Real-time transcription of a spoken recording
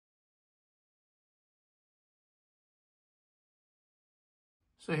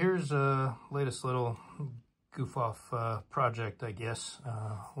So here's a latest little goof off project, I guess,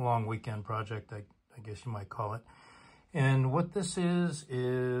 long weekend project, I guess you might call it. And what this is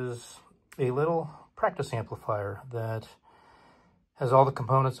a little practice amplifier that has all the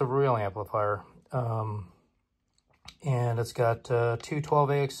components of a real amplifier. And it's got two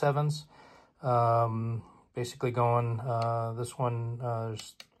 12AX7s, basically going, this one,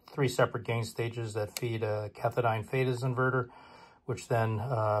 there's 3 separate gain stages that feed a cathode phase inverter, which then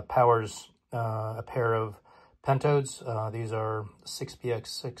powers a pair of pentodes. These are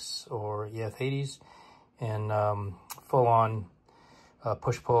 6BX6 or EF80s, and full-on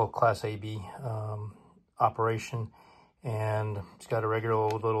push-pull Class AB operation. And it's got a regular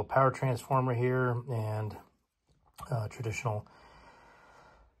old little power transformer here and traditional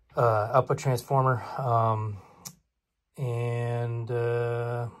output transformer, and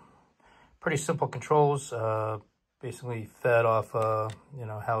pretty simple controls. Basically fed off,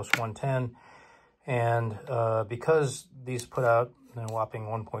 house 110, and because these put out a whopping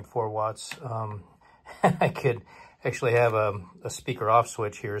 1.4 watts, I could actually have a speaker off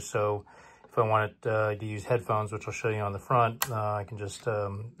switch here. So if I wanted to use headphones, which I'll show you on the front, I can just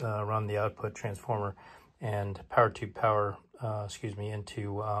run the output transformer and power tube power,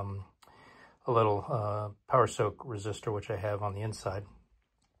 into a little power soak resistor, which I have on the inside.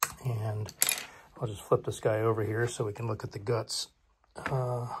 And I'll just flip this guy over here so we can look at the guts.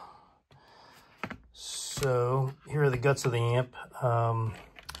 So here are the guts of the amp.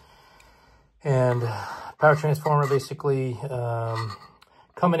 And power transformer basically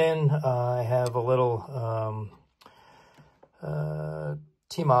coming in. I have a little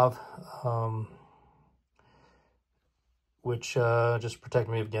TMOV, which just protect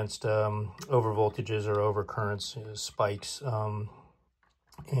me against over voltages or over currents, spikes.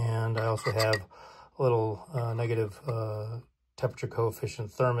 And I also have a little negative temperature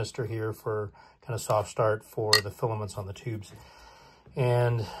coefficient thermistor here for kind of soft start for the filaments on the tubes.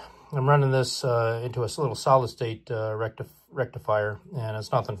 And I'm running this into a little solid state rectifier, and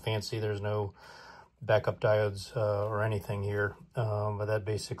it's nothing fancy. There's no backup diodes or anything here, but that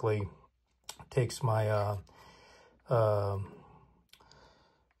basically takes my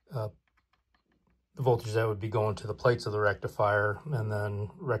the voltage that would be going to the plates of the rectifier, and then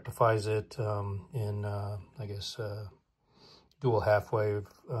rectifies it in, I guess, dual half-wave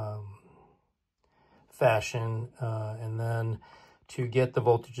fashion. And then to get the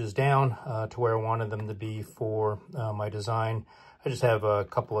voltages down to where I wanted them to be for my design, I just have a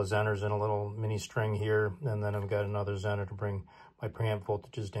couple of Zeners and a little mini string here, and then I've got another Zener to bring my preamp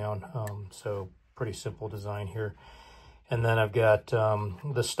voltages down. So pretty simple design here. And then I've got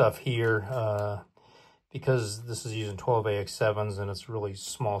this stuff here, because this is using 12AX7s and it's really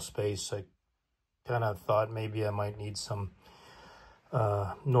small space. I kind of thought maybe I might need some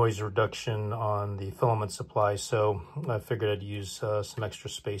noise reduction on the filament supply, so I figured I'd use some extra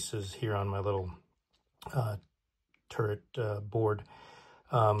spaces here on my little turret board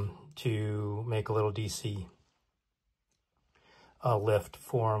to make a little DC lift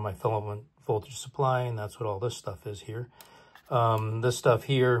for my filament voltage supply, and that's what all this stuff is here. This stuff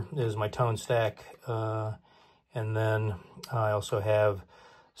here is my tone stack, and then I also have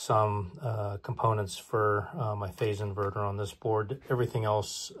some components for my phase inverter on this board. Everything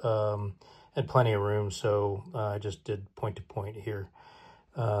else had plenty of room, so I just did point-to-point here.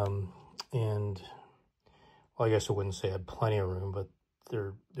 And, well, I guess I wouldn't say I had plenty of room, but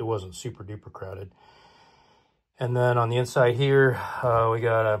it wasn't super-duper crowded. And then on the inside here, we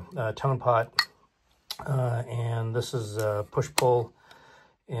got a tone pot. And this is push-pull,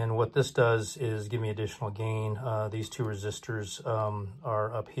 and what this does is give me additional gain. These 2 resistors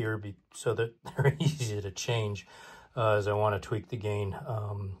are up here so that they're easy to change as I want to tweak the gain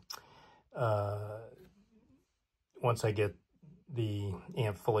once I get the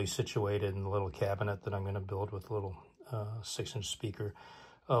amp fully situated in the little cabinet that I'm going to build with a little 6-inch speaker.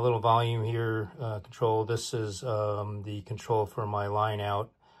 A little volume here control. This is the control for my line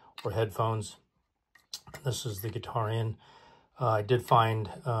out or headphones. This is the guitar in. I did find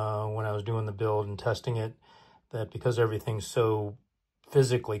when I was doing the build and testing it that because everything's so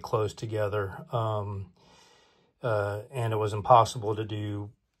physically close together, and it was impossible to do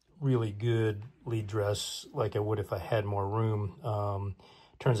really good lead dress like I would if I had more room.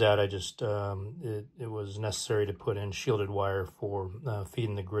 Turns out I just, it was necessary to put in shielded wire for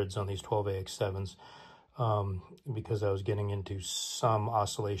feeding the grids on these 12AX7s because I was getting into some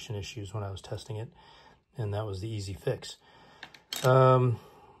oscillation issues when I was testing it. And that was the easy fix. So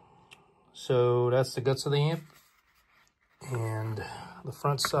that's the guts of the amp. And the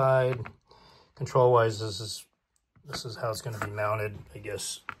front side, control-wise, this is this is how it's going to be mounted, I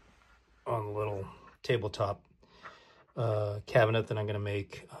guess, on the little tabletop cabinet that I'm going to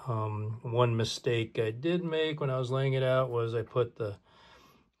make. One mistake I did make when I was laying it out was I put the,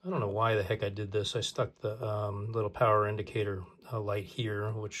 I don't know why the heck I did this. I stuck the little power indicator light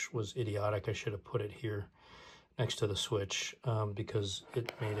here, which was idiotic. I should have put it here next to the switch because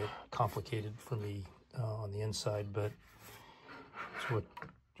it made it complicated for me on the inside. But it's what,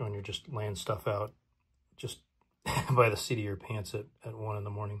 when you're just laying stuff out just by the seat of your pants at 1 in the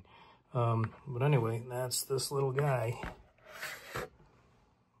morning. But anyway, that's this little guy.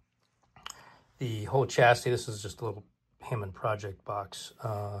 The whole chassis, this is just a little Hammond project box.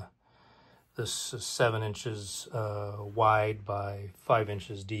 This is 7 inches wide by 5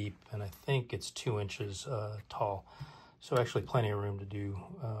 inches deep, and I think it's 2 inches tall. So actually plenty of room to do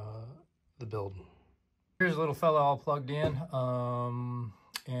the build. Here's a little fella all plugged in.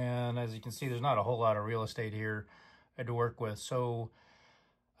 And as you can see, there's not a whole lot of real estate here I had to work with. So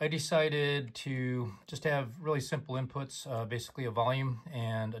I decided to just have really simple inputs, basically a volume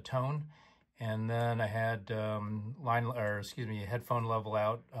and a tone. And then I had headphone level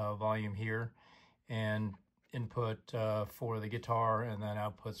out volume here, and input for the guitar, and then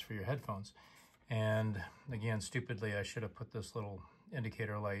outputs for your headphones. And again, stupidly, I should have put this little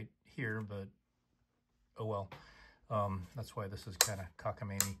indicator light here, but oh well. That's why this is kind of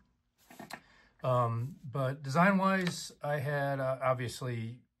cockamamie. But design-wise, I had,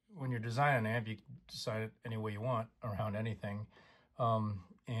 obviously, when you're designing an amp, you can design it any way you want around anything.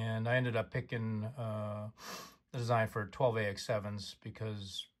 And I ended up picking the design for 12AX7s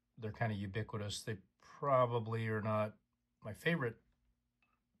because they're kind of ubiquitous. They probably are not my favorite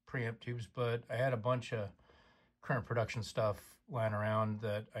preamp tubes, but I had a bunch of current production stuff lying around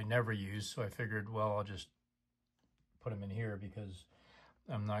that I never use, so I figured, well, I'll just put them in here because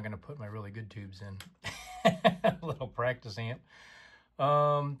I'm not going to put my really good tubes in. A little practice amp.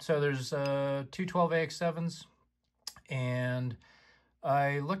 So there's 2 12AX7s, and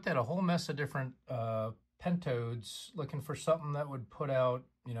I looked at a whole mess of different pentodes looking for something that would put out,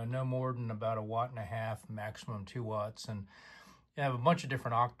 you know, no more than about 1.5 watts, maximum 2 watts. And I have a bunch of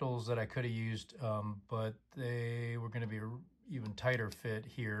different octals that I could have used, but they were going to be an even tighter fit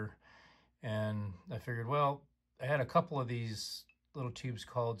here. And I figured, well, I had a couple of these little tubes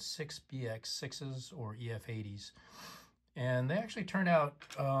called 6BX6s or EF80s. And they actually turned out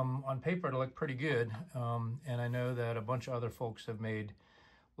on paper to look pretty good. And I know that a bunch of other folks have made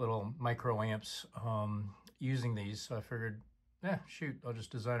little micro amps using these. So I figured, yeah, shoot, I'll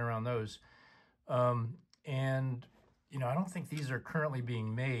just design around those. And, you know, I don't think these are currently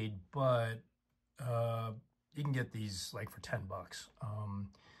being made, but you can get these like for $10.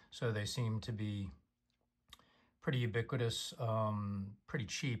 So they seem to be pretty ubiquitous, pretty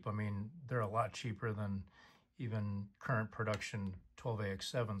cheap. I mean, they're a lot cheaper than even current production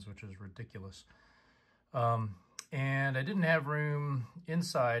 12AX7s, which is ridiculous. And I didn't have room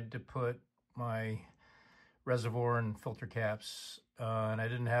inside to put my reservoir and filter caps, and I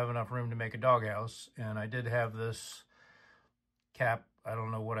didn't have enough room to make a doghouse. And I did have this cap, I don't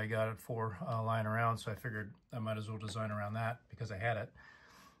know what I got it for, lying around, so I figured I might as well design around that because I had it.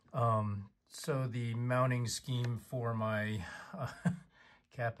 So the mounting scheme for my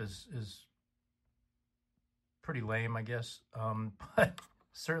cap is pretty lame, I guess, but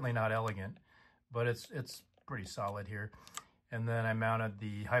certainly not elegant, but it's pretty solid here. And then I mounted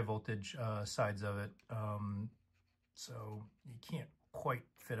the high voltage sides of it, so you can't quite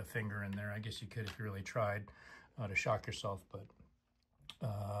fit a finger in there. I guess you could if you really tried to shock yourself, but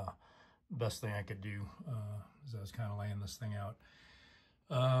best thing I could do is I was kind of laying this thing out.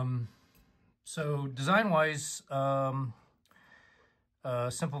 So design-wise,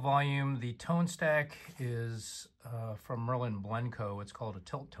 simple volume. The tone stack is from Merlin Blend Co. It's called a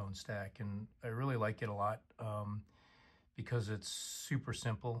tilt tone stack, and I really like it a lot because it's super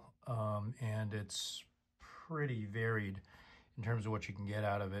simple and it's pretty varied in terms of what you can get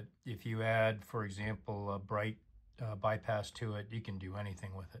out of it. If you add, for example, a bright bypass to it, you can do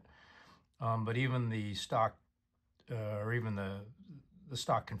anything with it. But even the stock, or even the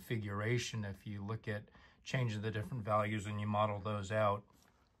stock configuration, if you look at changing the different values and you model those out,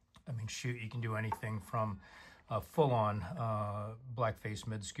 I mean, shoot, you can do anything from full-on blackface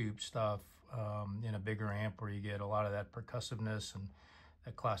mid-scoop stuff in a bigger amp where you get a lot of that percussiveness and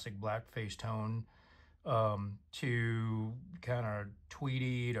that classic blackface tone, to kind of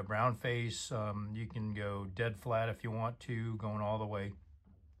tweedy to brown face. You can go dead flat if you want to, going all the way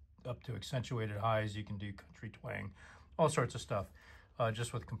up to accentuated highs. You can do country twang, all sorts of stuff,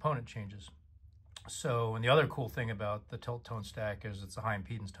 just with component changes. So, and the other cool thing about the tilt tone stack is it's a high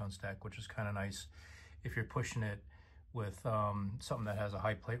impedance tone stack, which is kind of nice if you're pushing it with something that has a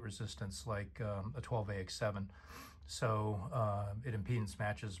high plate resistance like a 12AX7. So it impedance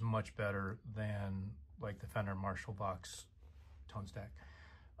matches much better than like the Fender Marshall Vox tone stack.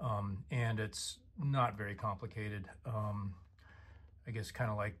 And it's not very complicated. I guess kind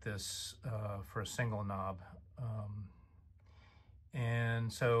of like this for a single knob.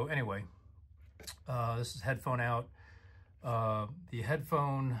 And so anyway, this is headphone out. The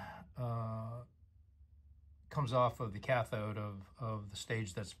headphone comes off of the cathode of the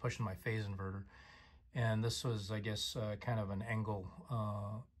stage that's pushing my phase inverter. And this was, I guess, kind of an angle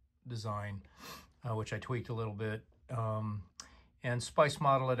design, which I tweaked a little bit. And Spice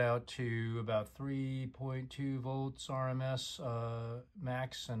modeled it out to about 3.2 volts RMS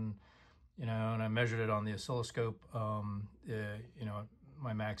max, and and I measured it on the oscilloscope.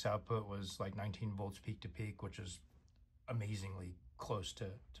 My max output was like 19 volts peak to peak, which is amazingly close to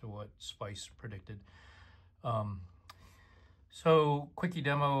what Spice predicted. So quickie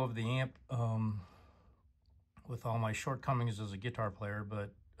demo of the amp with all my shortcomings as a guitar player,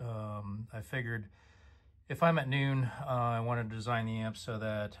 but I figured if I'm at noon, I wanted to design the amp so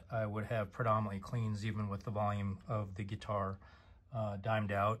that I would have predominantly cleans even with the volume of the guitar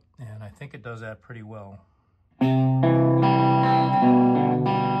dimed out, and I think it does that pretty well.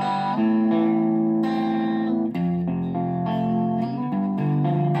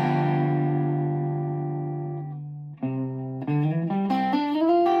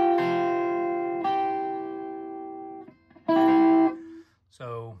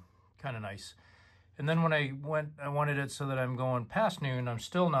 So kind of nice. And then when I wanted it so that I'm going past noon, I'm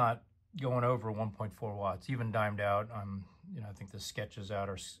still not going over 1.4 watts, even dimed out. I think the sketches out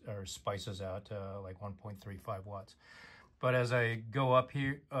or spices out like 1.35 watts. But as I go up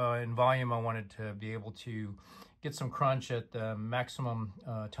here in volume, I wanted to be able to get some crunch at the maximum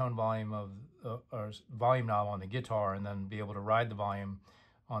tone volume of or volume knob on the guitar, and then be able to ride the volume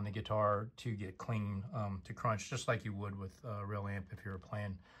on the guitar to get clean to crunch, just like you would with a real amp if you were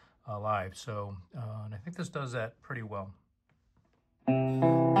playing live. So, and I think this does that pretty well. And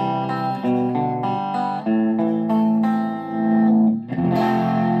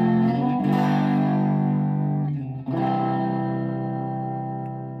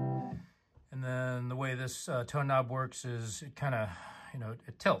then the way this tone knob works is it kind of,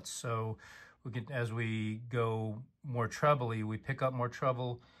 it tilts. So we can, as we go more trebly, we pick up more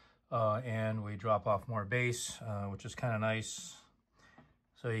treble and we drop off more bass, which is kind of nice.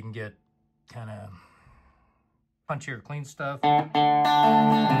 So you can get kind of punchier, clean stuff.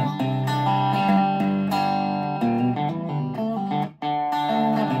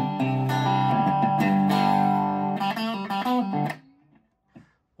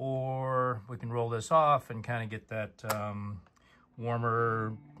 Or we can roll this off and kind of get that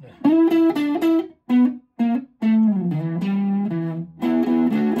warmer.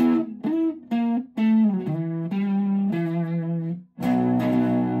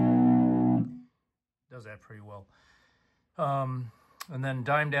 Does that pretty well. And then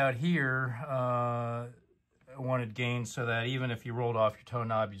dimed out here, I wanted gain so that even if you rolled off your tone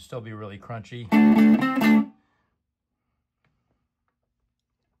knob, you'd still be really crunchy.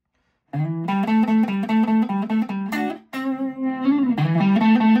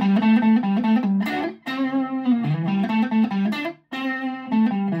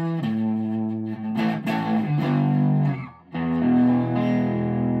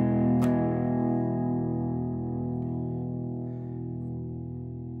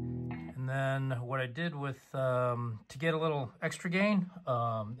 What I did with, to get a little extra gain,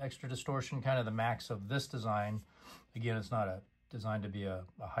 extra distortion, kind of the max of this design. Again, it's not designed to be a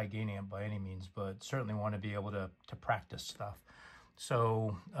high gain amp by any means, but certainly want to be able to practice stuff.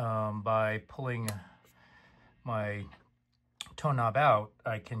 So by pulling my tone knob out,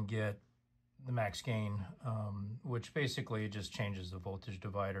 I can get the max gain, which basically just changes the voltage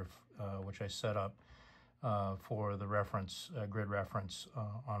divider, which I set up for the reference, grid reference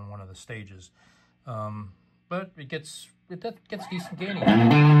on one of the stages. But it gets decent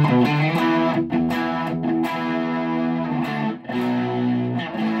gaining.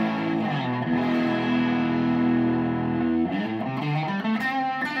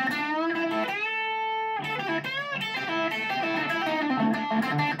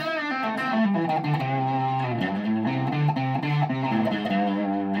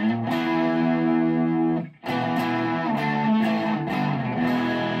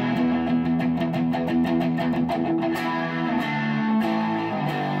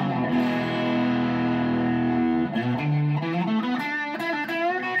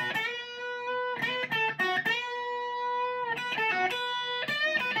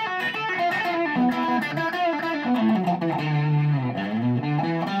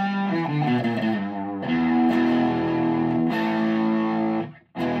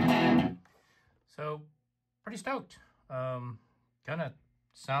 So pretty stoked. Kind of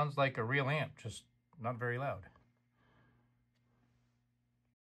sounds like a real amp, just not very loud.